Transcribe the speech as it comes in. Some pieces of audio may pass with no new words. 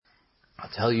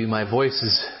tell you my voice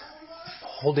is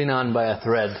holding on by a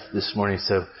thread this morning,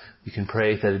 so you can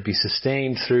pray that it be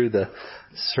sustained through the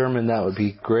sermon. That would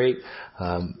be great,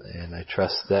 and I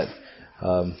trust that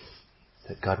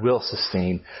God will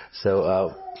sustain.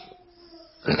 So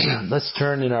let's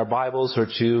turn in our Bibles or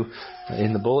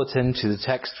in the bulletin to the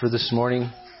text for this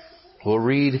morning. We'll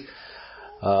read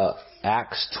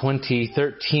Acts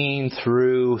 20:13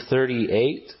 through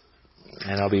 38.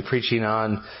 And I'll be preaching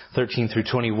on 13 through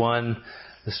 21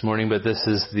 this morning, but this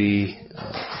is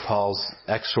Paul's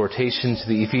exhortation to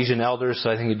the Ephesian elders, so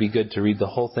I think it'd be good to read the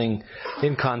whole thing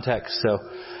in context. So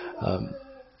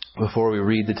before we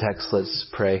read the text, let's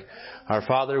pray. Our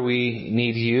Father, we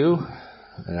need you,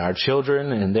 and our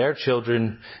children and their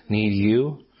children need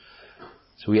you.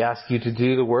 So we ask you to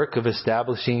do the work of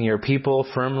establishing your people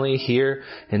firmly here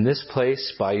in this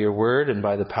place by your word and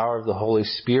by the power of the Holy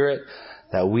Spirit,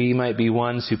 that we might be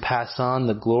ones who pass on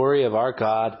the glory of our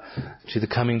God to the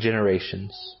coming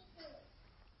generations.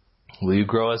 Will you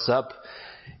grow us up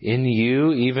in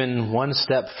you even one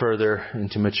step further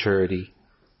into maturity,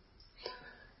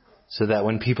 so that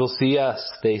when people see us,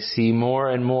 they see more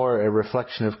and more a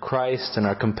reflection of Christ and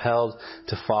are compelled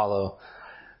to follow.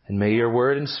 And may your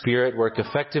word and spirit work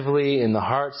effectively in the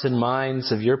hearts and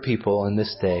minds of your people in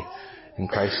this day. In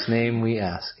Christ's name we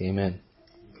ask. Amen.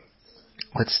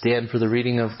 Let's stand for the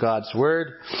reading of God's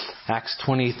Word. Acts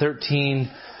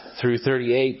 20:13 through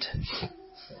 38.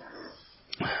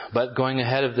 But going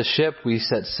ahead of the ship, we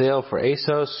set sail for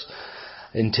Assos,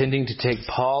 intending to take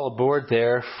Paul aboard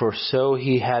there, for so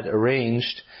he had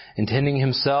arranged, intending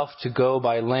himself to go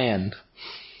by land.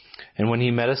 And when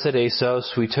he met us at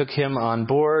Assos, we took him on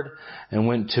board and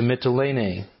went to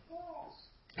Mytilene.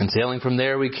 And sailing from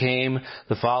there, we came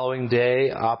the following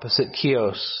day opposite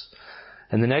Chios.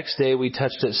 And the next day we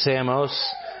touched at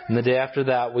Samos, and the day after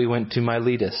that we went to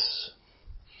Miletus.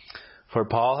 For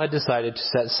Paul had decided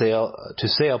to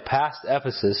sail past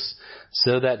Ephesus,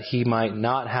 so that he might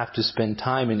not have to spend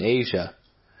time in Asia.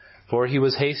 For he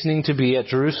was hastening to be at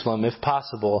Jerusalem, if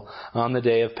possible, on the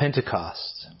day of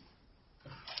Pentecost.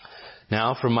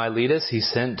 Now from Miletus he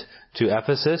sent to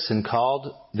Ephesus and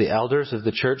called the elders of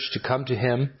the church to come to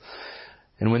him.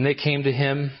 And when they came to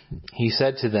him, he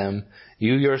said to them,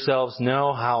 "You yourselves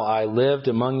know how I lived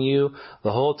among you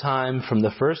the whole time from the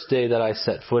first day that I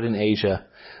set foot in Asia,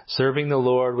 serving the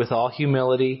Lord with all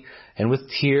humility and with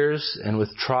tears and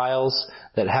with trials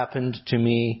that happened to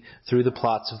me through the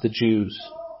plots of the Jews.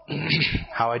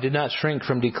 How I did not shrink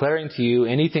from declaring to you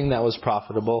anything that was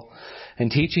profitable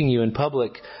and teaching you in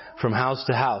public from house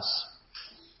to house,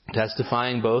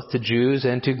 testifying both to Jews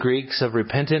and to Greeks of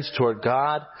repentance toward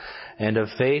God and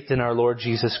of faith in our Lord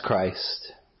Jesus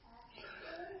Christ.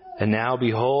 And now,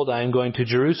 behold, I am going to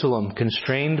Jerusalem,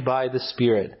 constrained by the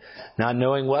Spirit, not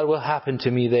knowing what will happen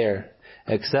to me there,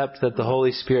 except that the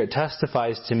Holy Spirit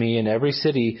testifies to me in every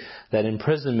city that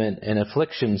imprisonment and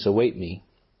afflictions await me.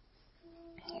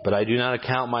 But I do not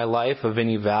account my life of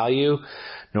any value,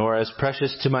 nor as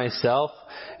precious to myself,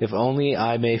 if only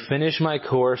I may finish my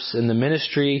course in the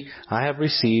ministry I have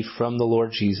received from the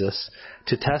Lord Jesus,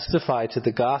 to testify to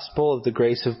the gospel of the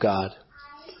grace of God.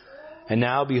 And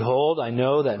now, behold, I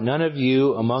know that none of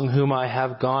you among whom I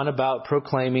have gone about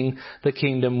proclaiming the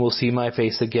kingdom will see my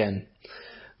face again.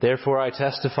 Therefore I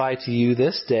testify to you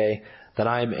this day that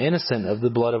I am innocent of the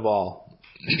blood of all.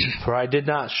 For I did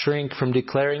not shrink from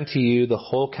declaring to you the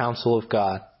whole counsel of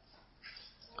God.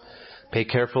 Pay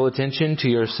careful attention to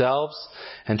yourselves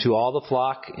and to all the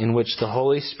flock in which the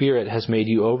Holy Spirit has made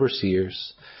you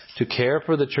overseers, to care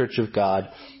for the church of God,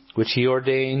 which he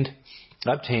obtained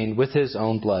with his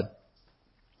own blood.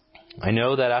 I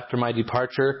know that after my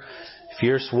departure,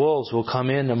 fierce wolves will come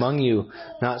in among you,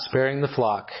 not sparing the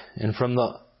flock, and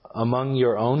among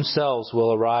your own selves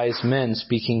will arise men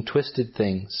speaking twisted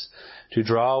things, to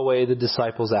draw away the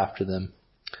disciples after them.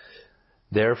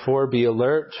 Therefore be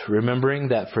alert, remembering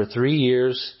that for 3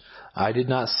 years I did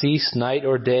not cease night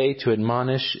or day to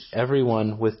admonish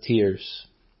everyone with tears.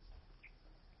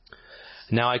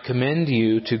 Now I commend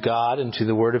you to God and to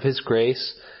the word of his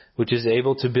grace, which is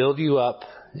able to build you up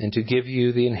and to give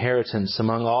you the inheritance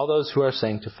among all those who are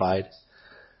sanctified.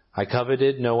 I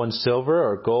coveted no one's silver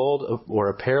or gold or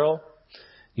apparel.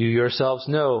 You yourselves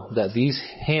know that these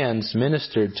hands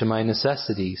ministered to my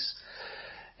necessities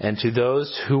and to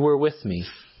those who were with me.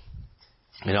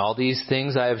 In all these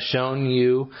things I have shown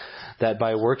you that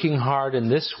by working hard in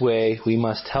this way we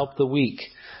must help the weak,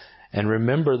 and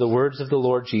remember the words of the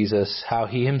Lord Jesus, how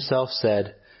he himself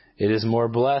said, "It is more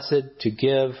blessed to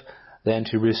give than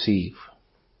to receive."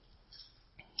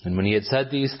 And when he had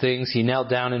said these things, he knelt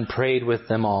down and prayed with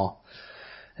them all.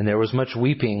 And there was much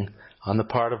weeping on the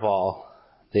part of all,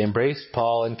 They embraced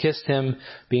Paul and kissed him,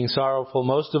 being sorrowful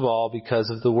most of all because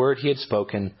of the word he had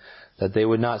spoken, that they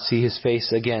would not see his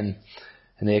face again.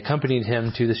 And they accompanied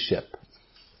him to the ship.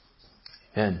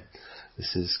 And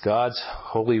this is God's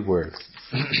holy word.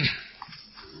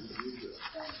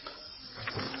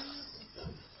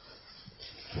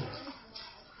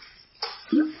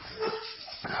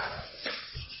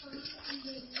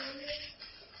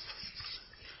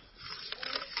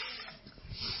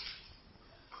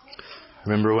 I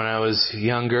remember when I was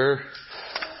younger,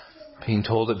 being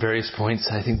told at various points,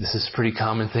 I think this is a pretty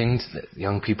common thing that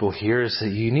young people hear, is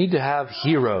that you need to have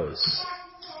heroes.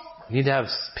 You need to have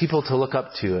people to look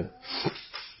up to.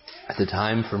 At the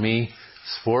time, for me,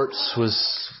 sports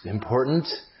was important,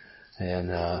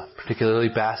 and particularly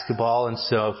basketball. And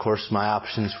so, of course, my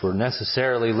options were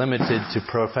necessarily limited to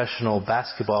professional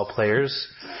basketball players.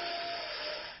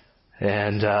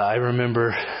 And I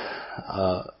remember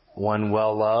one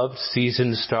well-loved,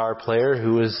 seasoned star player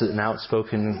who was an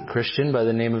outspoken Christian by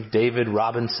the name of David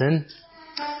Robinson.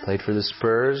 Played for the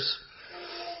Spurs.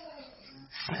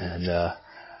 And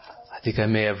I think I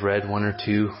may have read one or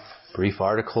two brief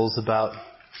articles about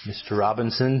Mr.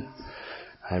 Robinson.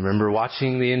 I remember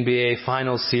watching the NBA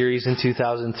Finals series in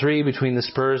 2003 between the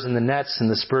Spurs and the Nets,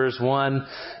 and the Spurs won.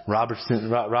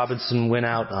 Robinson went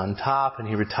out on top, and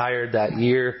he retired that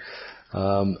year.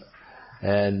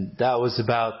 And that was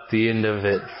about the end of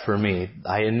it for me.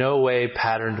 I in no way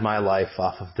patterned my life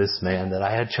off of this man that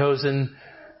I had chosen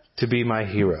to be my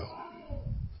hero.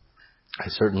 I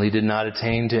certainly did not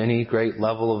attain to any great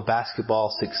level of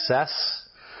basketball success.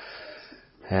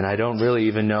 And I don't really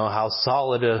even know how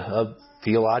solid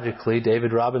theologically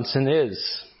David Robinson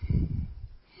is.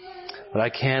 But I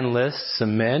can list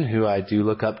some men who I do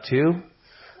look up to,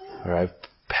 or I've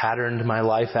patterned my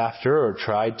life after, or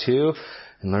tried to,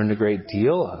 and learned a great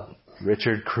deal.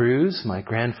 Richard Cruz, my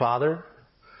grandfather.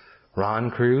 Ron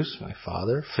Cruz, my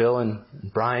father. Phil and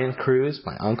Brian Cruz,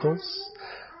 my uncles.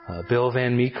 Bill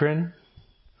Van Meekeren.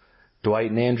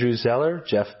 Dwight and Andrew Zeller.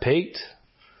 Jeff Pate.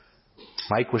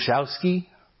 Mike Wachowski.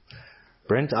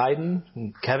 Brent Iden.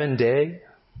 And Kevin Day.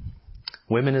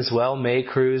 Women as well. Mae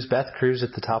Cruz. Beth Cruz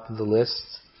at the top of the list.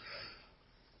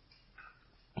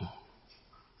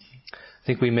 I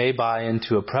think we may buy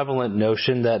into a prevalent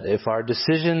notion that if our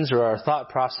decisions or our thought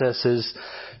processes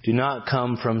do not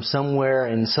come from somewhere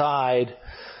inside,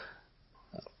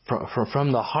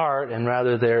 from the heart, and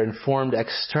rather they're informed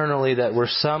externally, that we're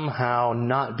somehow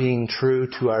not being true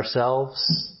to ourselves,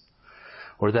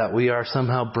 or that we are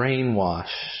somehow brainwashed.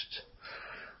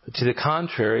 But to the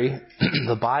contrary,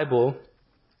 the Bible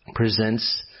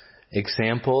presents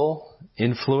example,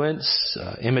 influence,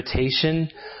 imitation,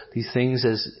 these things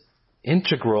as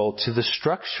integral to the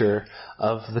structure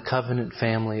of the covenant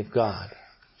family of God.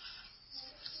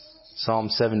 Psalm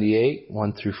 78,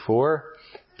 1 through 4.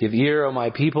 Give ear, O my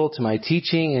people, to my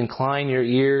teaching. Incline your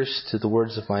ears to the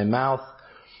words of my mouth.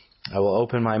 I will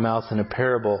open my mouth in a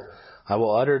parable. I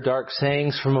will utter dark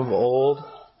sayings from of old,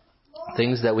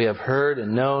 things that we have heard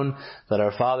and known, that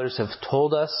our fathers have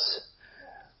told us.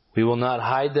 We will not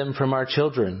hide them from our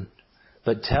children,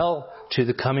 but tell to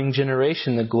the coming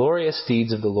generation the glorious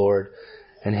deeds of the Lord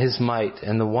and His might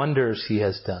and the wonders He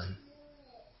has done.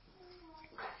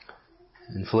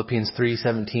 In Philippians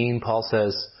 3:17, Paul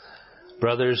says,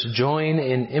 brothers, join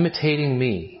in imitating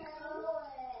me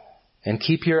and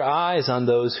keep your eyes on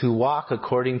those who walk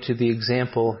according to the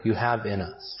example you have in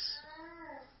us.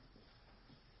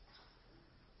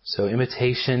 So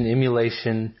imitation,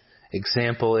 emulation,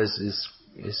 example is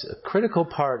a critical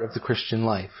part of the Christian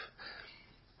life.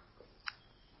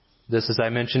 This, as I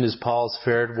mentioned, is Paul's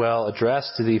farewell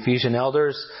address to the Ephesian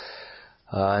elders.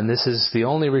 And this is the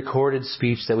only recorded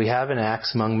speech that we have in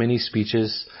Acts among many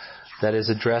speeches that is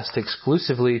addressed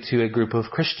exclusively to a group of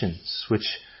Christians, which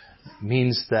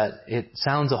means that it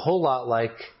sounds a whole lot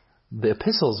like the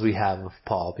epistles we have of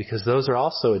Paul, because those are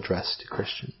also addressed to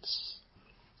Christians.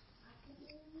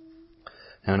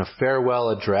 Now, in a farewell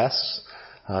address,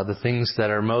 the things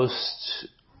that are most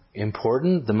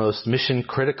important, the most mission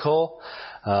critical,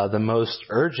 the most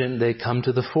urgent, they come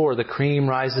to the fore. The cream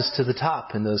rises to the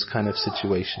top in those kind of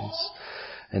situations.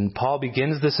 And Paul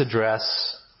begins this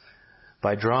address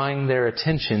by drawing their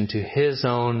attention to his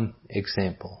own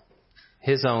example,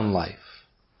 his own life.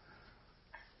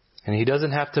 And he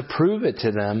doesn't have to prove it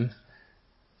to them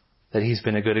that he's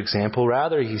been a good example.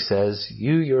 Rather, he says,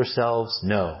 you yourselves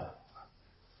know.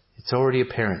 It's already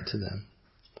apparent to them.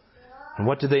 And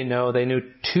what do they know? They knew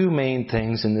two main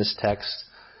things in this text.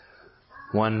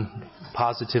 One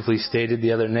positively stated,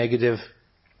 the other negative.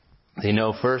 They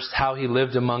know first how he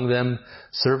lived among them,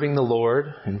 serving the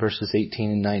Lord in verses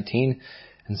 18 and 19.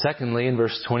 And secondly, in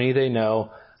verse 20, they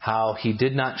know how he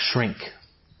did not shrink.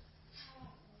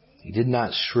 He did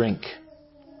not shrink.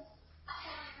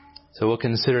 So we'll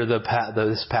consider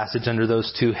this passage under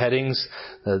those two headings,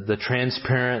 the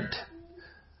transparent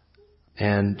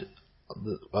and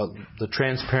the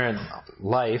transparent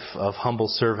life of humble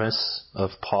service of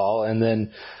Paul, and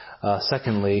then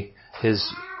secondly, his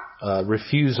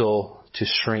refusal to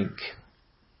shrink.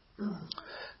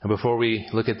 And before we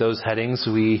look at those headings,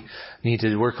 we need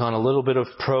to work on a little bit of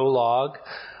prologue.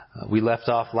 We left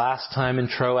off last time in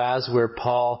Troas where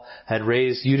Paul had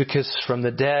raised Eutychus from the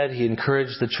dead. He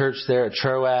encouraged the church there at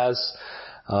Troas.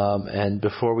 And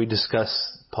before we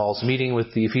discuss Paul's meeting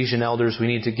with the Ephesian elders, we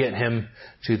need to get him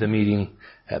to the meeting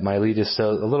at Miletus. So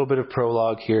a little bit of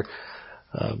prologue here.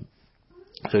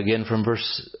 So again from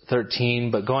verse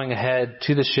 13, but going ahead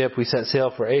to the ship, we set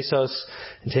sail for Assos,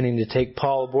 intending to take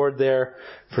Paul aboard there,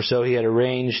 for so he had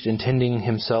arranged, intending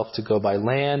himself to go by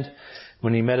land.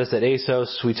 When he met us at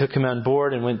Assos, we took him on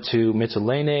board and went to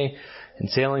Mytilene, and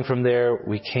sailing from there,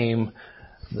 we came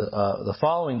the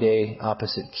following day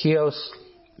opposite Chios,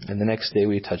 and the next day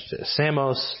we touched at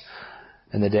Samos,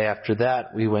 and the day after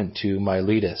that we went to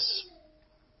Miletus.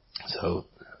 So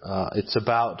it's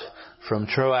about, from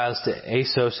Troas to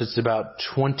Assos, it's about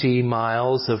 20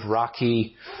 miles of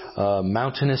rocky,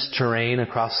 mountainous terrain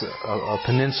across a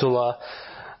peninsula,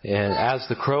 and as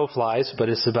the crow flies, but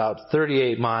it's about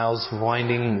 38 miles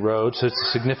winding road, so it's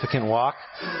a significant walk.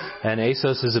 And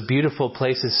Assos is a beautiful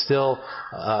place. It's still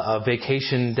a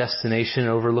vacation destination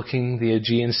overlooking the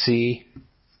Aegean Sea.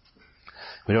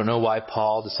 We don't know why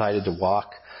Paul decided to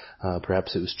walk.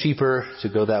 Perhaps it was cheaper to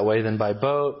go that way than by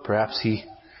boat. Perhaps he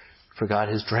forgot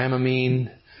his Dramamine.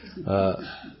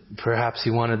 Perhaps he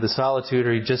wanted the solitude,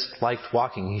 or he just liked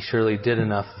walking. He surely did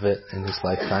enough of it in his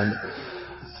lifetime.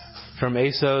 From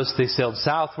Assos, they sailed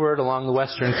southward along the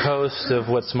western coast of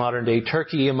what's modern-day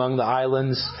Turkey, among the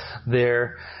islands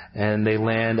there, and they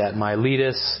land at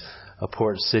Miletus, a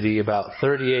port city about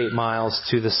 38 miles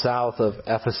to the south of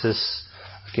Ephesus,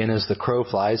 again as the crow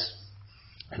flies.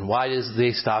 And why does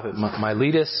they stop at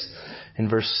Miletus? In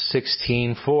verse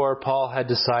 16, for Paul had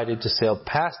decided to sail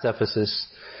past Ephesus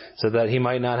so that he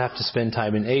might not have to spend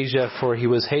time in Asia, for he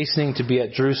was hastening to be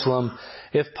at Jerusalem,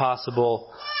 if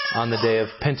possible, on the day of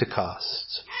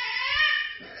Pentecost.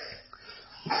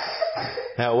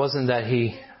 Now, it wasn't that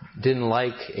he didn't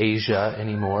like Asia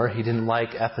anymore. He didn't like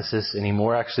Ephesus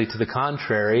anymore. Actually, to the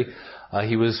contrary,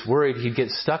 he was worried he'd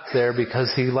get stuck there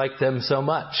because he liked them so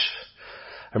much.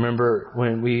 I remember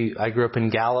when I grew up in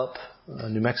Gallup,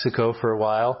 New Mexico for a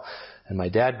while, and my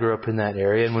dad grew up in that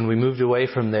area. And when we moved away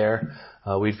from there,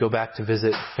 we'd go back to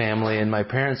visit family, and my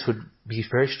parents would be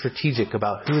very strategic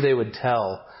about who they would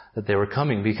tell that they were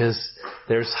coming, because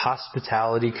there's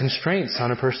hospitality constraints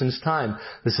on a person's time.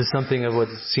 This is something of what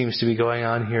seems to be going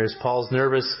on here. As Paul's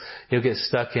nervous, he'll get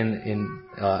stuck in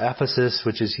Ephesus,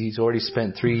 which is, he's already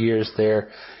spent 3 years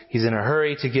there. He's in a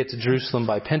hurry to get to Jerusalem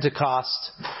by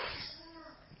Pentecost.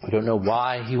 We don't know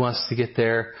why he wants to get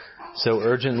there so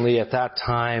urgently at that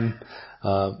time.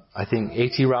 I think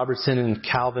A.T. Robertson and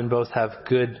Calvin both have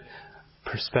good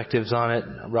perspectives on it.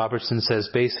 Robertson says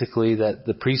basically that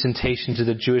the presentation to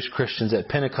the Jewish Christians at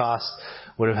Pentecost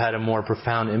would have had a more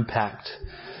profound impact.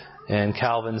 And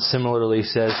Calvin similarly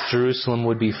says Jerusalem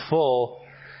would be full,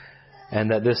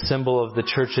 and that this symbol of the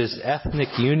church's ethnic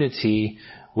unity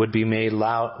would be made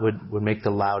loud, would make the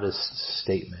loudest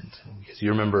statement. Because you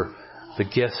remember, the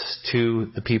gifts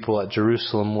to the people at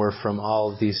Jerusalem were from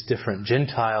all of these different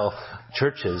Gentile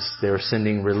churches. They were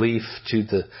sending relief to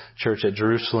the church at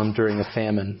Jerusalem during a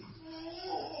famine.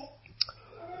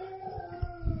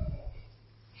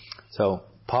 So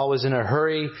Paul was in a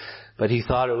hurry, but he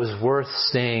thought it was worth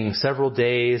staying several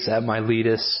days at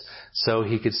Miletus so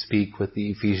he could speak with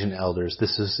the Ephesian elders.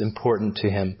 This is important to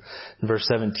him. In verse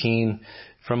 17,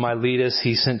 from Miletus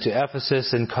he sent to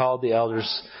Ephesus and called the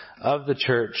elders of the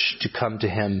church to come to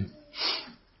him.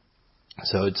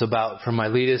 So it's about, from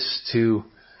Miletus to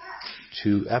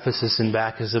Ephesus and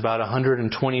back is about a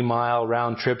 120 mile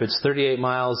round trip. It's 38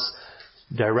 miles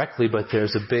directly, but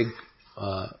there's a big,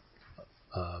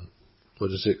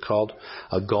 what is it called?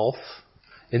 A gulf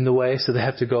in the way. So they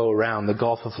have to go around the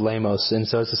Gulf of Lamos. And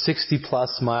so it's a 60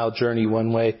 plus mile journey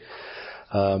one way.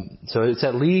 So it's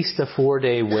at least a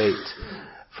 4-day wait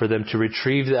for them to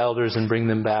retrieve the elders and bring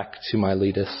them back to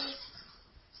Miletus.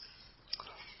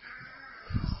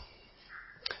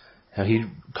 Now he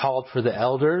called for the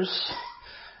elders,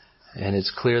 and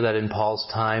it's clear that in Paul's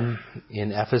time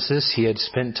in Ephesus, he had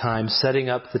spent time setting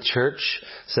up the church,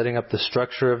 setting up the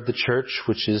structure of the church,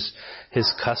 which is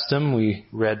his custom. We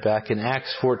read back in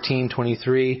Acts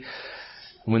 14:23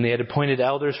 When they had appointed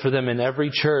elders for them in every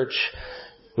church,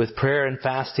 with prayer and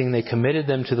fasting, they committed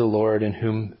them to the Lord in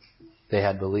whom they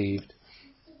had believed.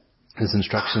 His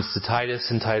instructions to Titus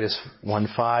in Titus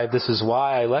 1:5, "This is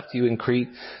why I left you in Crete,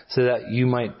 so that you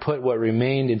might put what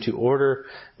remained into order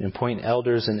and appoint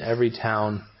elders in every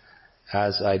town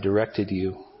as I directed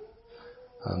you."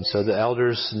 So the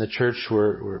elders in the church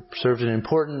were served an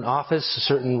important office, a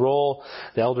certain role.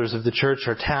 The elders of the church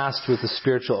are tasked with the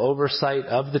spiritual oversight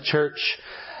of the church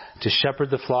to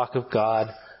shepherd the flock of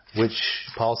God, which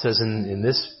Paul says in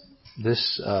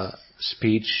this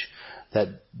speech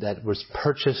that was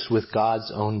purchased with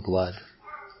God's own blood.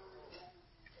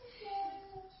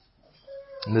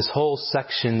 And this whole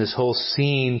section, this whole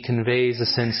scene conveys a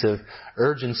sense of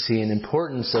urgency and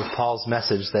importance of Paul's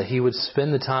message, that he would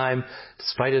spend the time,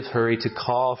 despite his hurry, to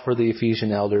call for the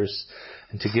Ephesian elders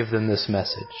and to give them this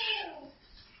message.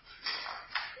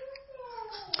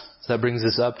 So that brings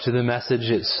us up to the message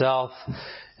itself.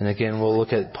 And again, we'll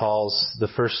look at the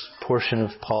first portion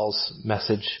of Paul's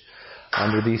message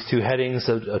under these two headings: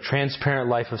 a transparent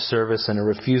life of service and a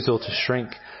refusal to shrink.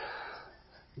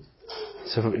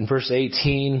 So in verse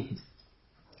 18,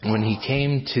 when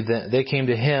they came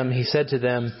to him, he said to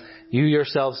them, "You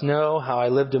yourselves know how I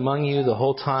lived among you the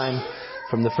whole time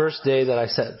from the first day that I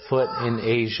set foot in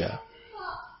Asia."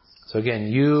 So again,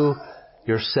 you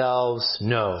yourselves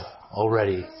know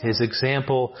already. His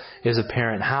example is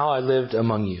apparent. How I lived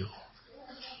among you.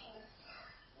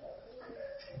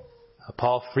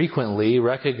 Paul frequently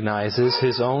recognizes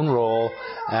his own role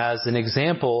as an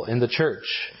example in the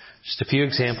church. Just a few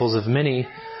examples of many.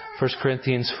 1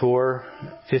 Corinthians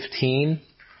 4:15.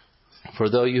 "For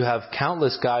though you have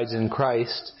countless guides in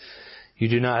Christ, you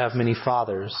do not have many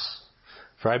fathers.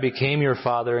 For I became your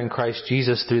father in Christ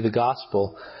Jesus through the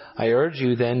gospel. I urge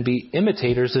you then, be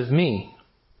imitators of me.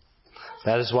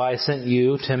 That is why I sent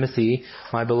you, Timothy,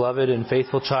 my beloved and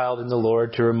faithful child in the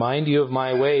Lord, to remind you of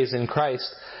my ways in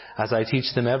Christ, as I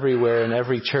teach them everywhere in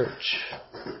every church."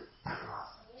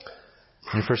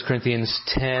 In 1 Corinthians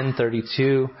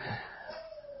 10:32,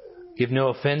 "Give no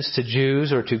offense to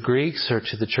Jews or to Greeks or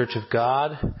to the church of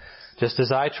God, just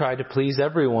as I try to please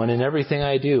everyone in everything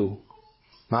I do,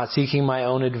 not seeking my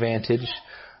own advantage,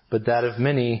 but that of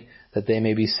many, that they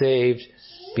may be saved.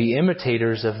 Be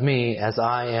imitators of me as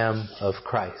I am of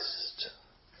Christ."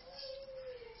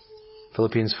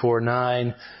 Philippians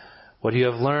 4:9, "What you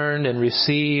have learned and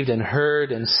received and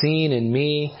heard and seen in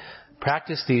me,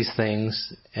 practice these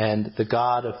things, and the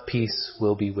God of peace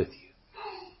will be with you."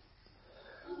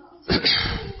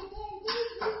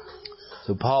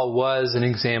 So Paul was an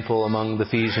example among the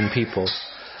Ephesian people.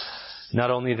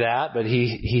 Not only that, but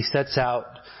he sets out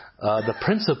the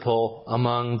principle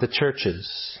among the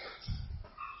churches.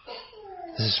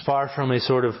 This is far from a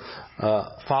sort of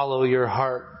follow your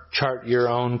heart, chart your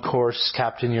own course,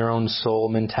 captain your own soul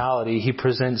mentality. He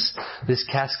presents this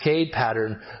cascade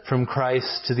pattern from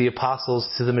Christ to the apostles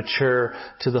to the mature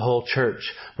to the whole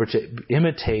church. We're to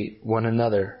imitate one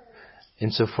another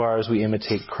insofar as we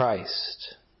imitate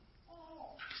Christ.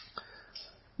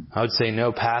 I would say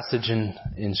no passage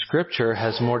in Scripture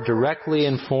has more directly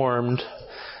informed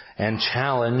and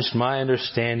challenged my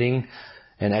understanding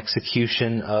and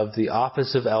execution of the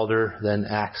office of elder than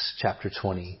Acts chapter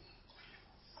 20.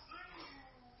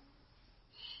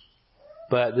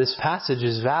 But this passage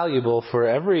is valuable for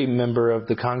every member of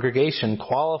the congregation,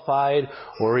 qualified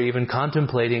or even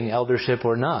contemplating eldership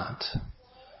or not.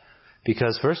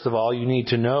 Because first of all, you need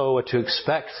to know what to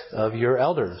expect of your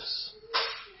elders,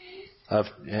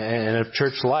 and of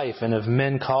church life, and of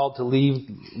men called to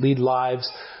lead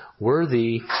lives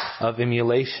worthy of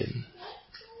emulation.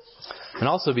 And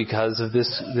also because of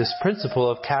this principle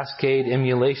of cascade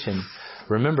emulation.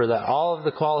 Remember that all of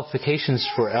the qualifications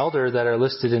for elder that are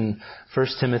listed in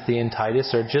 1 Timothy and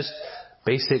Titus are just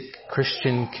basic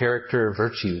Christian character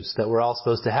virtues that we're all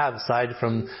supposed to have, aside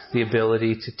from the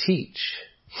ability to teach.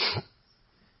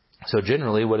 So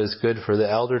generally, what is good for the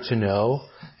elder to know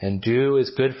and do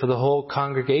is good for the whole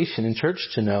congregation and church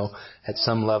to know at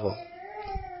some level.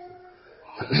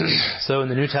 So in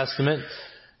the New Testament,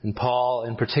 and Paul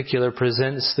in particular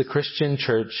presents the Christian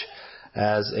church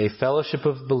as a fellowship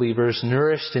of believers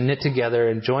nourished and knit together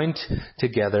and joined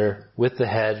together with the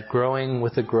head, growing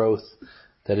with the growth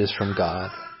that is from God.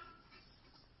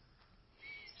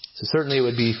 So certainly it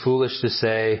would be foolish to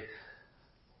say,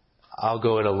 I'll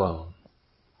go it alone.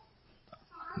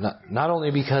 Not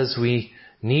only because we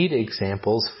need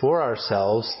examples for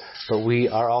ourselves, but we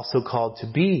are also called to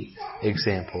be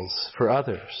examples for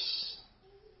others.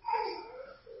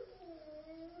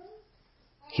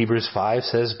 Hebrews 5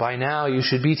 says, by now you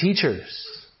should be teachers.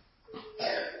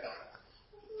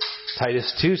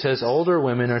 Titus 2 says older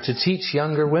women are to teach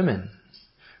younger women.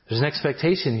 There's an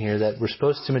expectation here that we're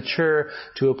supposed to mature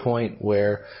to a point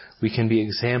where we can be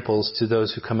examples to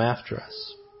those who come after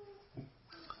us.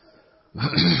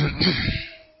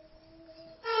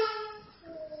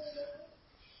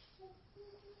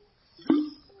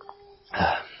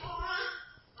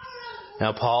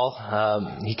 Now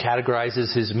Paul, he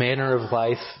categorizes his manner of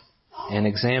life and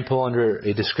example under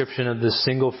a description of this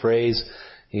single phrase.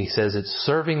 He says it's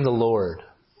serving the Lord.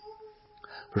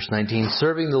 Verse 19,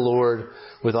 serving the Lord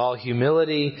with all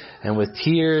humility and with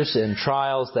tears and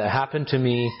trials that happened to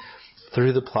me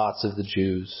through the plots of the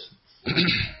Jews.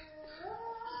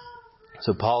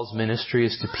 So Paul's ministry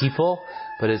is to people,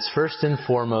 but it's first and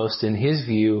foremost, in his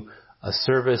view, a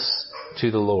service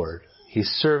to the Lord. He's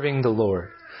serving the Lord.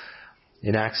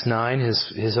 In Acts 9,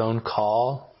 his own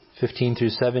call, 15 through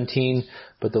 17,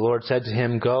 but the Lord said to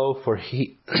him, go, for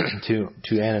he, to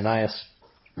Ananias,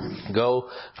 go,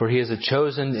 for he is a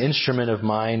chosen instrument of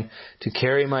mine to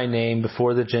carry my name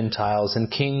before the Gentiles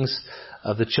and kings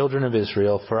of the children of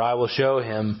Israel, for I will show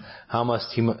him how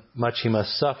much he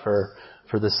must suffer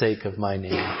for the sake of my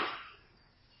name.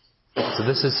 So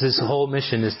this is his whole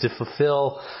mission, is to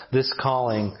fulfill this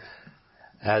calling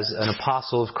as an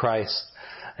apostle of Christ.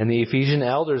 And the Ephesian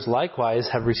elders likewise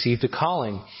have received a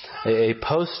calling, a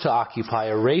post to occupy,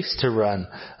 a race to run,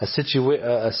 a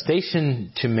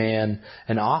station to man,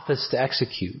 an office to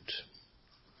execute.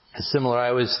 Similar, I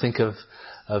always think of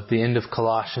the end of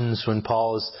Colossians when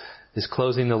Paul is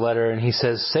closing the letter and he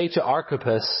says, say to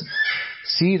Archippus,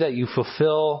 see that you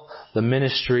fulfill the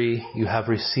ministry you have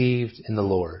received in the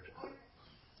Lord.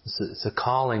 It's a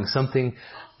calling, something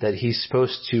that he's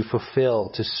supposed to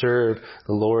fulfill, to serve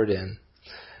the Lord in.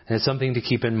 And it's something to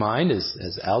keep in mind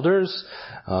as elders,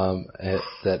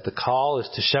 that the call is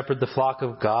to shepherd the flock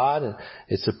of God, and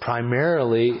it's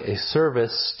primarily a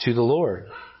service to the Lord.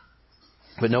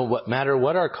 But no matter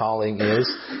what our calling is,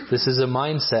 this is a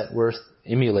mindset worth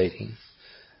emulating.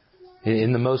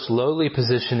 In the most lowly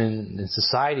position in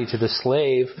society to the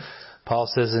slave, Paul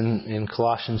says in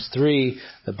Colossians 3,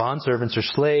 the bondservants are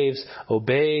slaves.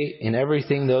 Obey in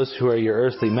everything those who are your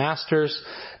earthly masters,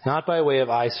 not by way of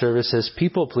eye service as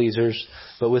people pleasers,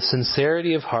 but with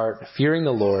sincerity of heart, fearing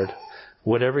the Lord.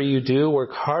 Whatever you do,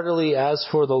 work heartily as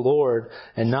for the Lord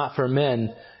and not for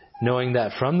men, knowing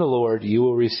that from the Lord you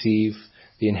will receive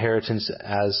the inheritance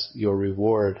as your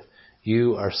reward.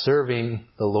 You are serving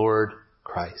the Lord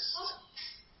Christ.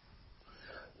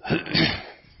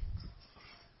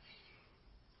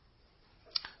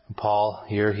 Paul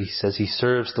here, he says he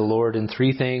serves the Lord in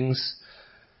three things: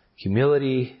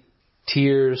 humility,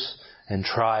 tears, and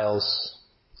trials.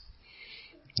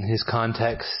 In his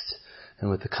context, and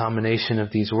with the combination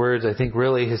of these words, I think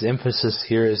really his emphasis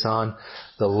here is on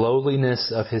the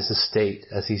lowliness of his estate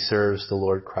as he serves the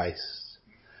Lord Christ.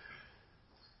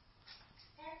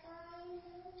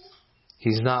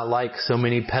 He's not like so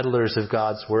many peddlers of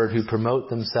God's word who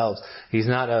promote themselves. He's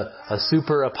not a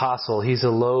super apostle. He's a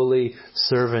lowly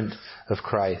servant of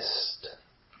Christ,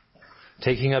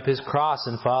 taking up his cross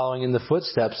and following in the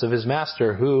footsteps of his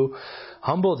master, who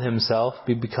humbled himself,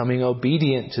 becoming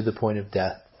obedient to the point of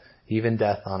death, even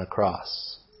death on a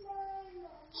cross.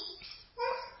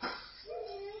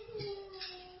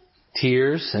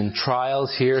 Tears and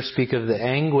trials here speak of the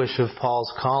anguish of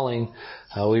Paul's calling.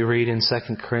 We read in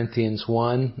 2 Corinthians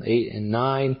 1, 8 and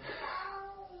 9,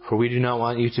 for we do not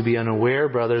want you to be unaware,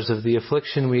 brothers, of the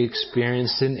affliction we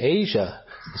experienced in Asia.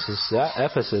 This is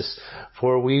Ephesus.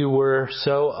 For we were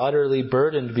so utterly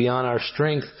burdened beyond our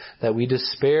strength that we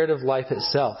despaired of life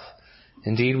itself.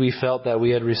 Indeed, we felt that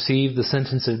we had received the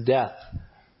sentence of death.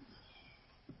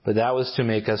 But that was to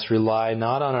make us rely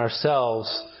not on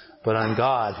ourselves, but on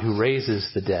God who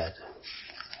raises the dead.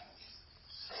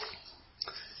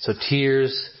 So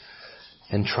tears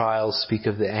and trials speak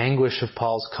of the anguish of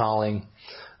Paul's calling.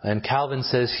 And Calvin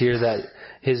says here that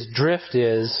his drift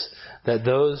is that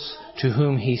those to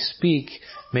whom he speak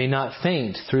may not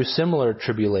faint through similar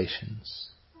tribulations.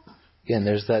 Again,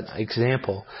 there's that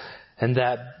example. And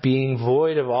that being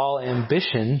void of all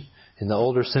ambition, in the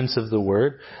older sense of the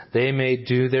word, they may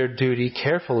do their duty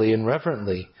carefully and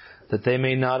reverently, that they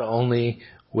may not only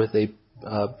with a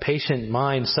patient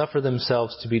mind suffer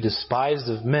themselves to be despised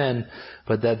of men,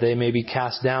 but that they may be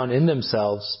cast down in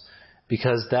themselves,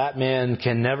 because that man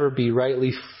can never be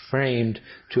rightly framed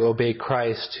to obey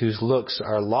Christ, whose looks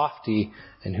are lofty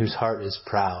and whose heart is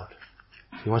proud.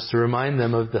 He wants to remind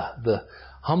them of the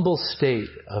humble state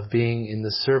of being in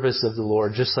the service of the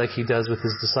Lord, just like he does with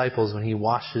his disciples when he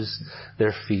washes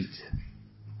their feet.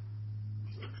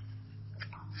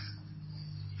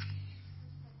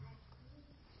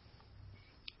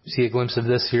 see a glimpse of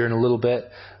this here in a little bit,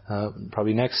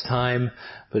 probably next time.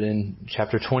 But in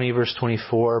chapter 20, verse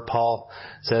 24, Paul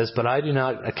says, "But I do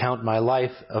not account my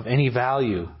life of any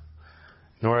value,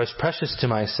 nor as precious to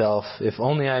myself, if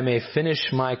only I may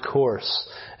finish my course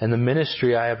and the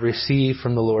ministry I have received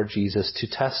from the Lord Jesus to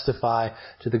testify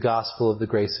to the gospel of the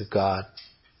grace of God."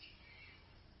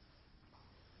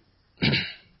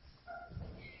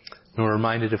 And we're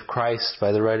reminded of Christ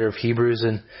by the writer of Hebrews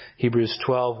in Hebrews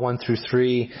 12, 1 through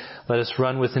 3. "Let us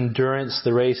run with endurance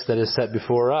the race that is set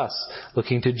before us,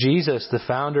 looking to Jesus, the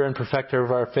founder and perfecter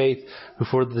of our faith, who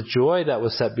for the joy that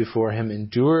was set before him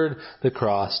endured the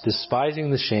cross, despising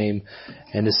the shame,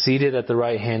 and is seated at the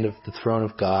right hand of the throne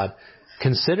of God.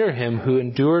 Consider him who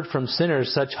endured from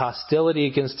sinners such hostility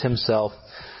against himself,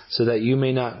 so that you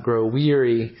may not grow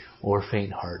weary or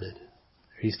faint-hearted."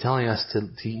 He's telling us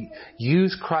to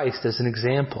use Christ as an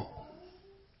example.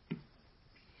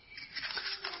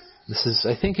 This is,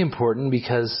 I think, important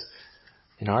because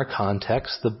in our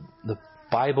context, the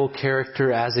Bible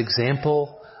character as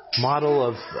example model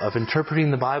of interpreting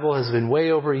the Bible has been way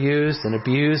overused and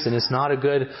abused, and it's not a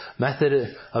good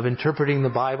method of interpreting the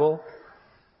Bible.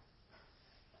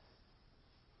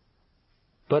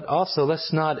 But also,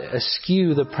 let's not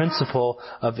eschew the principle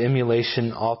of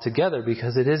emulation altogether,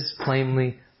 because it is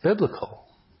plainly biblical.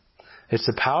 It's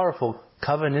a powerful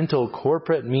covenantal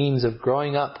corporate means of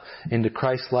growing up into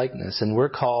Christ-likeness, and we're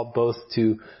called both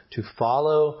to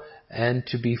follow and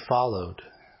to be followed.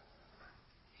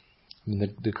 I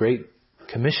mean, the Great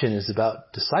Commission is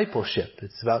about discipleship.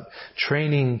 It's about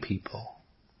training people.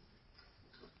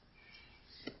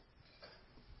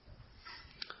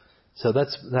 So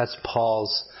that's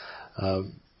Paul's,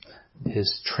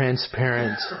 his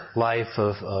transparent life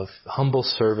of humble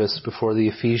service before the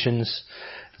Ephesians.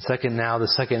 The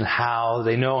second how.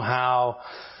 They know how.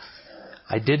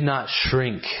 I did not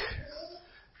shrink.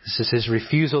 This is his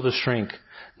refusal to shrink.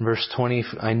 In verse 20,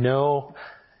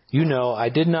 I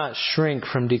did not shrink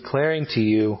from declaring to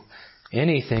you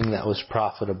anything that was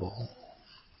profitable.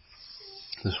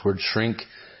 This word shrink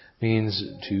means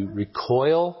to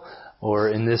recoil, or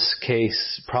in this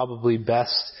case, probably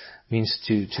best means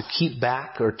to keep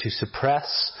back or to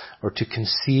suppress or to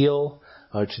conceal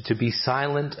or to be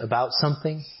silent about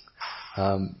something.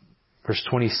 Verse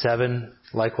 27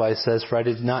 likewise says, "For I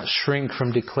did not shrink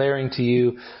from declaring to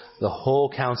you the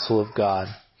whole counsel of God."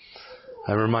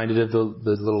 I'm reminded of the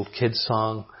little kid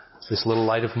song, "This little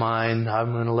light of mine,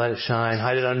 I'm going to let it shine,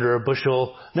 hide it under a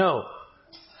bushel." No.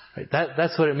 Right?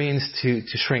 That's what it means to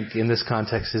shrink in this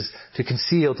context, is to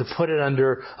conceal, to put it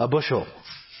under a bushel.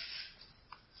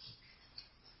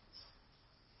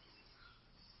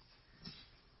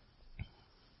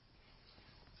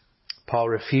 Paul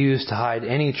refused to hide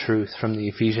any truth from the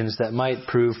Ephesians that might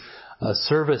prove a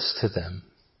service to them,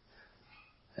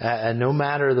 at no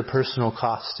matter the personal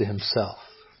cost to himself.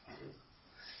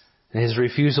 And his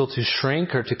refusal to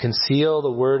shrink or to conceal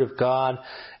the Word of God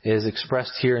is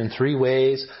expressed here in three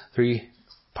ways, three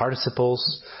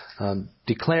participles: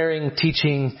 declaring,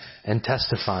 teaching, and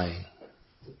testifying.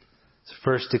 So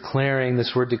first, declaring.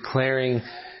 This word declaring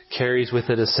carries with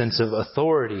it a sense of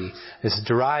authority. It's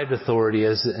derived authority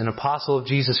as an apostle of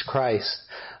Jesus Christ,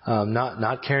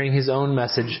 not carrying his own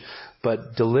message,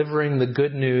 but delivering the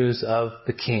good news of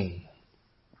the King.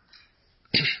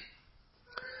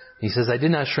 He says, "I did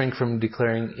not shrink from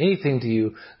declaring anything to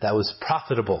you that was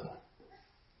profitable."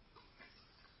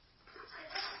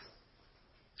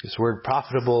 This word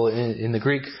profitable in the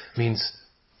Greek means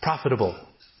profitable.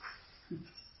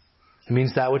 It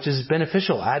means that which is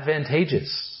beneficial,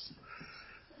 advantageous.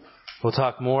 We'll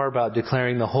talk more about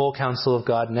declaring the whole counsel of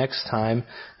God next time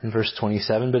in verse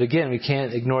 27. But again, we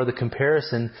can't ignore the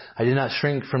comparison. I did not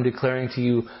shrink from declaring to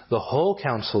you the whole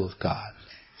counsel of God.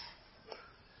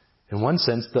 In one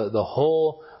sense, the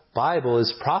whole Bible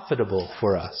is profitable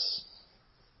for us.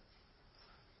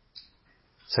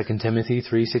 2 Timothy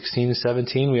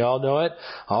 3:16-17, we all know it.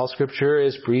 All Scripture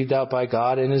is breathed out by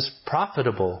God and is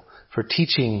profitable for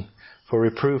teaching, for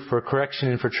reproof, for correction,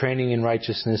 and for training in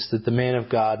righteousness, that the man of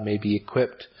God may be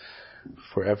equipped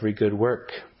for every good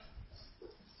work.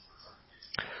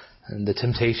 And the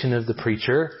temptation of the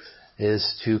preacher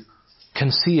is to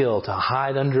conceal, to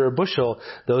hide under a bushel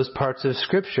those parts of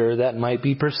Scripture that might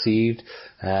be perceived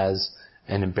as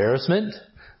an embarrassment,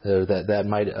 or that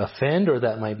might offend, or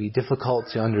that might be difficult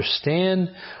to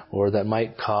understand, or that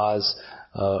might cause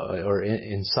or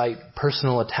incite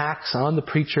personal attacks on the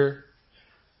preacher.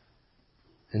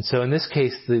 And so in this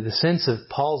case, the sense of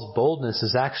Paul's boldness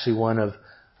is actually one of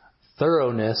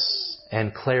thoroughness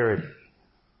and clarity.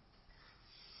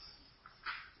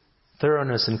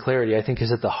 thoroughness and clarity, I think,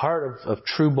 is at the heart of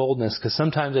true boldness, because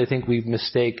sometimes I think we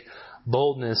mistake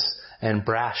boldness and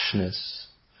brashness,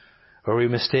 or we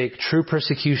mistake true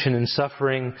persecution and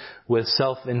suffering with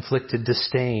self-inflicted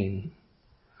disdain.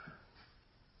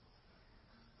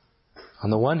 On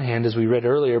the one hand, as we read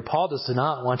earlier, Paul does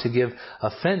not want to give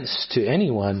offense to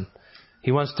anyone.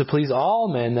 He wants to please all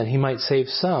men that he might save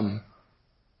some,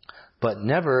 but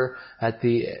never at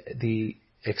the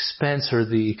expense or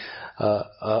the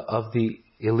of the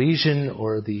elision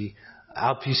or the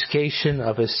obfuscation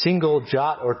of a single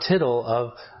jot or tittle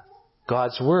of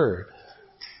God's word.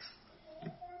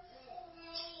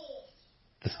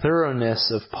 The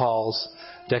thoroughness of Paul's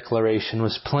declaration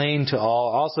was plain to all.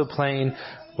 Also plain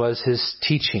was his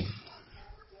teaching.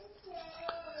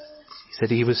 He said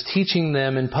he was teaching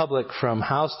them in public from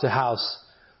house to house,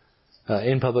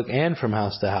 in public and from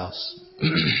house to house.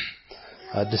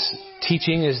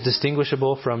 Teaching is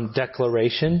distinguishable from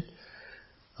declaration.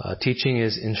 Teaching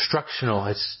is instructional.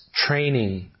 It's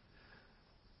training.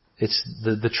 It's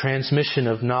the transmission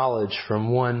of knowledge from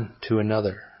one to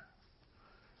another.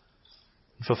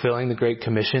 Fulfilling the Great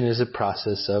Commission is a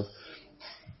process of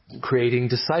creating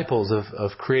disciples,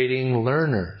 of creating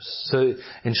learners. So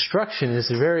instruction is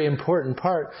a very important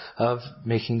part of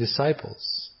making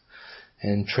disciples.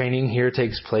 And training here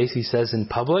takes place, he says, in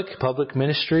public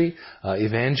ministry,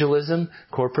 evangelism,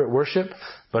 corporate worship,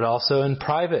 but also in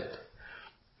private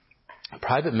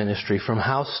ministry from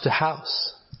house to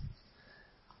house.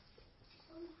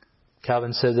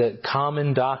 Calvin said that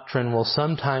common doctrine will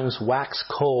sometimes wax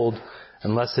cold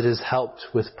unless it is helped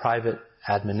with private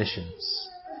admonitions.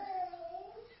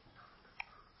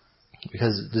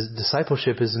 Because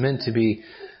discipleship is meant to be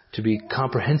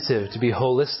comprehensive, to be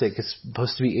holistic. It's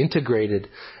supposed to be integrated.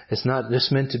 It's not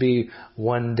just meant to be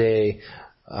one day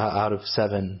out of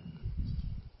 7.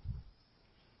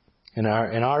 In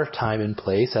our time and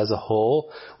place as a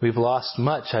whole, we've lost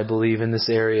much, I believe, in this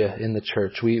area in the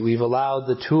church. We've allowed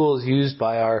the tools used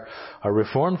by our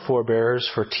Reformed forebears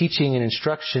for teaching and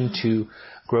instruction to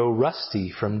grow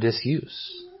rusty from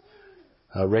disuse.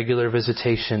 Regular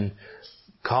visitation,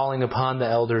 calling upon the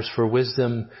elders for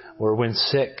wisdom or when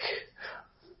sick,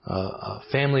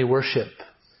 family worship,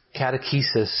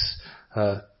 catechesis,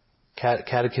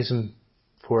 catechism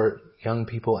for young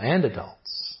people and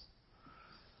adults.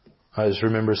 I just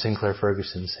remember Sinclair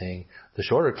Ferguson saying, the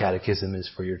shorter catechism is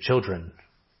for your children.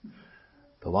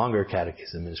 The longer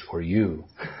catechism is for you.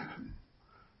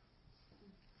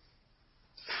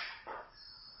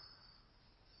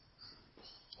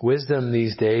 Wisdom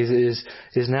these days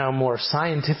is now more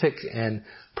scientific and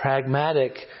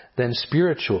pragmatic than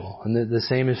spiritual. And the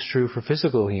same is true for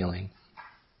physical healing.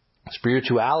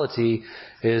 Spirituality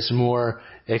is more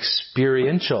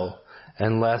experiential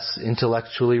and less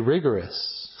intellectually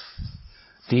rigorous.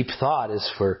 Deep thought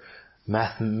is for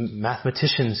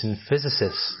mathematicians and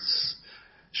physicists.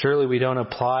 Surely we don't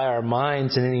apply our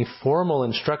minds in any formal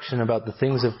instruction about the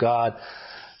things of God.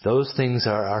 Those things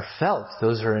are felt.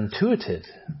 Those are intuited.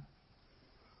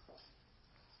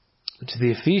 To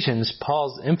the Ephesians,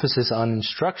 Paul's emphasis on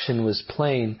instruction was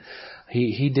plain.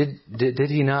 Did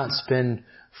he not spend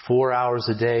 4 hours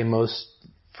a day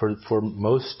for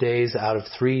most days out of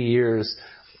 3 years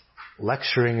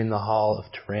lecturing in the hall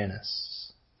of Tyrannus?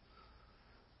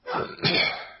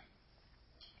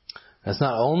 That's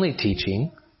not only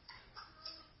teaching,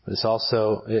 but it's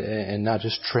also, and not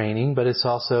just training, but it's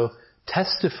also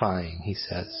testifying, he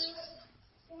says.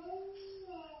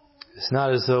 It's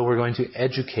not as though we're going to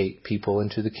educate people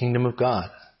into the kingdom of God.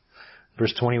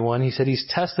 Verse 21, he said he's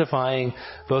testifying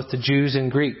both to Jews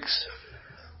and Greeks.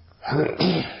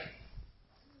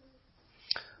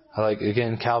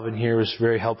 Again, Calvin here was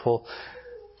very helpful.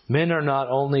 Men are not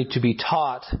only to be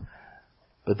taught,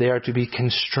 but they are to be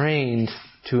constrained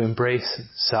to embrace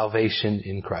salvation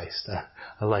in Christ.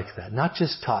 I like that. Not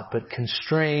just taught, but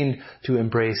constrained to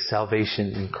embrace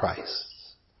salvation in Christ.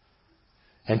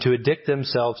 And to addict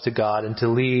themselves to God and to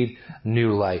lead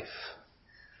new life.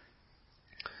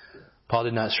 Paul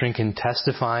did not shrink in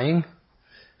testifying,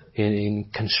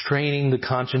 in constraining the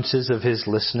consciences of his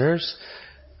listeners.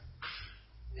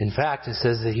 In fact, it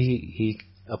says that he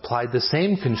applied the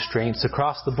same constraints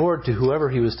across the board to whoever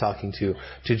he was talking to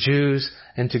Jews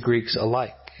and to Greeks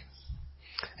alike.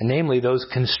 And namely, those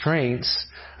constraints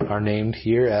are named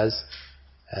here as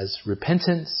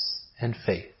repentance and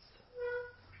faith.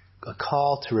 A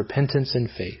call to repentance and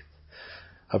faith.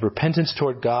 Of repentance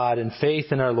toward God and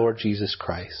faith in our Lord Jesus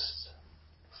Christ.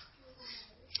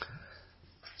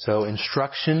 So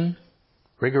instruction,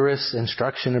 rigorous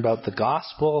instruction about the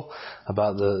gospel,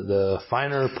 about the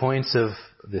finer points of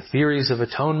the theories of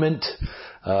atonement,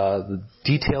 the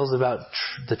details about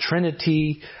the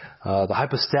Trinity, the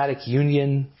hypostatic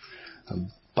union,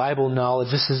 Bible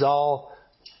knowledge. This is all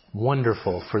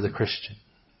wonderful for the Christian.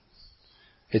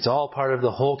 It's all part of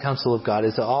the whole counsel of God.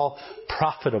 It's all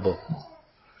profitable.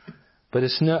 But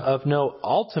it's of no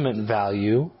ultimate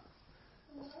value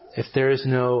if there is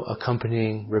no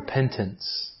accompanying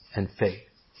repentance and faith.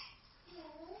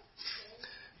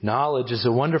 Knowledge is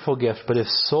a wonderful gift, but if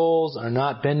souls are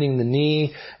not bending the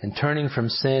knee and turning from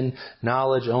sin,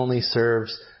 knowledge only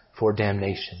serves for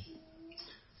damnation.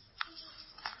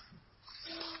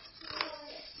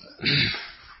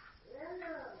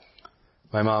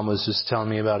 My mom was just telling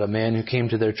me about a man who came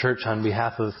to their church on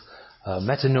behalf of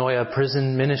Metanoia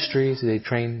prison ministries. They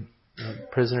train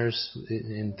prisoners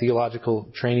in theological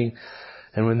training.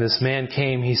 And when this man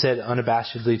came, he said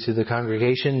unabashedly to the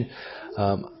congregation,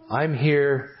 I'm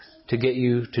here to get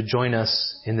you to join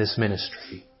us in this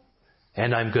ministry.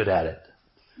 And I'm good at it.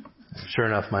 Sure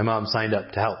enough, my mom signed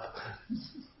up to help.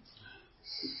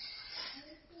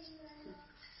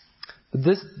 But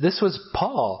this was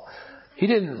Paul. He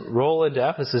didn't roll into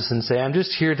Ephesus and say, I'm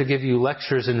just here to give you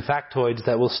lectures and factoids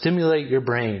that will stimulate your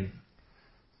brain.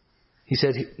 He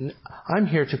said, I'm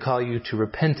here to call you to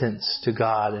repentance to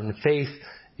God and faith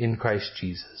in Christ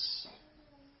Jesus.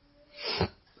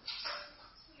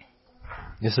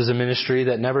 This is a ministry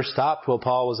that never stopped while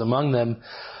Paul was among them.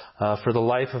 For the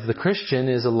life of the Christian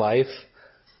is a life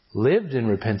lived in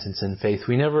repentance and faith.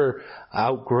 We never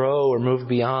outgrow or move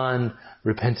beyond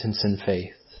repentance and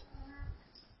faith.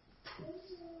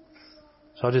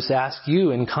 So I'll just ask you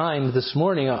in kind this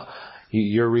morning,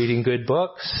 you're reading good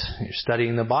books, you're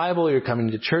studying the Bible, you're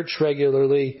coming to church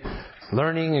regularly,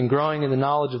 learning and growing in the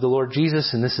knowledge of the Lord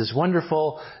Jesus, and this is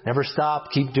wonderful. Never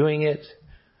stop, keep doing it.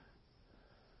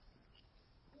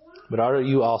 But are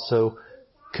you also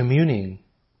communing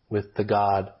with the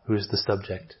God who is the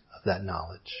subject of that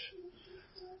knowledge?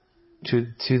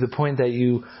 To the point that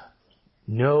you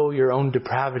know your own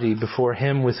depravity before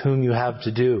Him with whom you have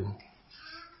to do.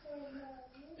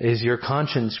 Is your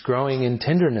conscience growing in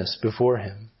tenderness before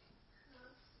Him?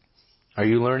 Are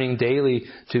you learning daily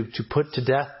to put to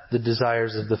death the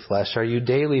desires of the flesh? Are you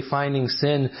daily finding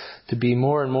sin to be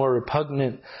more and more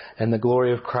repugnant and the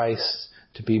glory of Christ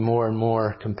to be more and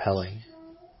more compelling?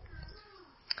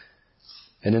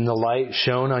 And in the light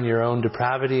shown on your own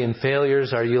depravity and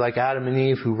failures, are you like Adam and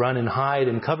Eve who run and hide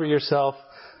and cover yourself?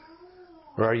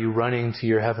 Or are you running to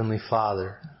your Heavenly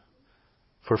Father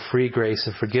for free grace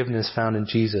of forgiveness found in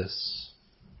Jesus?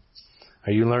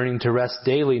 Are you learning to rest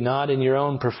daily, not in your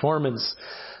own performance,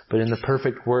 but in the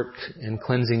perfect work and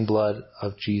cleansing blood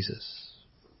of Jesus?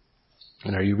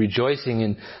 And are you rejoicing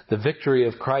in the victory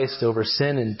of Christ over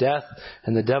sin and death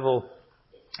and the devil?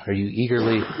 Are you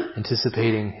eagerly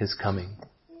anticipating His coming?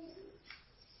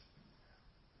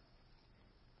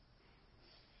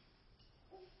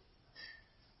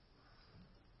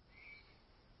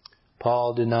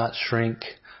 Paul did not shrink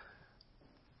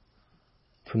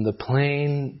from the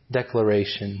plain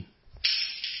declaration,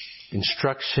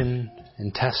 instruction,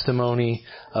 and testimony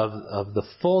of the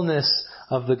fullness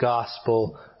of the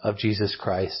gospel of Jesus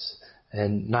Christ,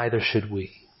 and neither should we.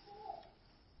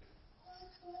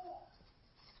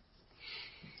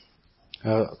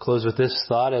 I'll close with this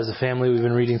thought. As a family, we've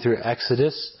been reading through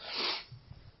Exodus,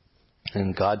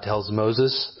 and God tells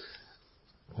Moses,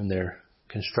 when they're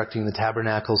constructing the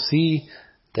tabernacle, see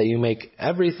that you make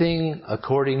everything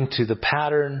according to the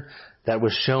pattern that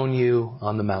was shown you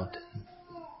on the mountain.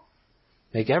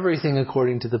 Make everything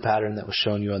according to the pattern that was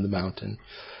shown you on the mountain.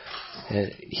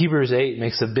 Hebrews 8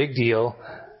 makes a big deal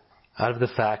out of the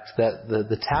fact that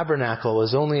the tabernacle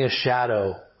was only a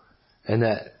shadow and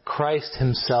that Christ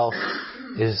Himself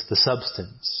is the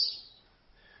substance.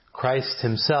 Christ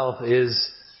Himself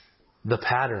is the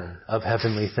pattern of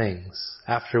heavenly things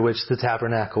after which the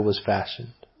tabernacle was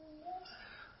fashioned.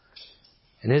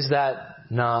 And is that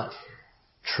not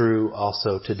true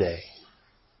also today?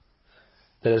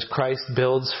 That as Christ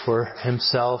builds for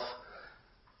Himself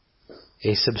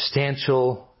a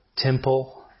substantial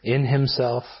temple in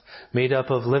Himself, made up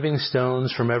of living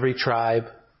stones from every tribe,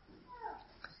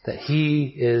 that He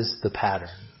is the pattern.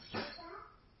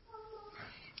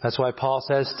 That's why Paul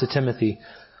says to Timothy,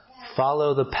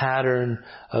 follow the pattern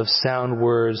of sound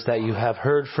words that you have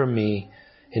heard from me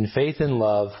in faith and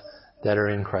love that are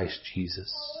in Christ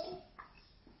Jesus.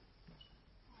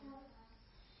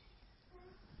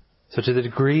 So to the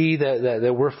degree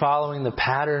that we're following the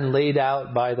pattern laid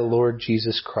out by the Lord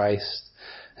Jesus Christ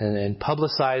and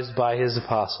publicized by His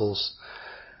apostles,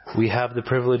 we have the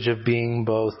privilege of being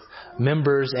both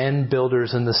members and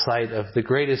builders in the site of the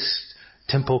greatest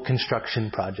temple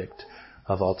construction project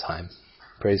of all time.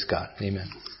 Praise God. Amen.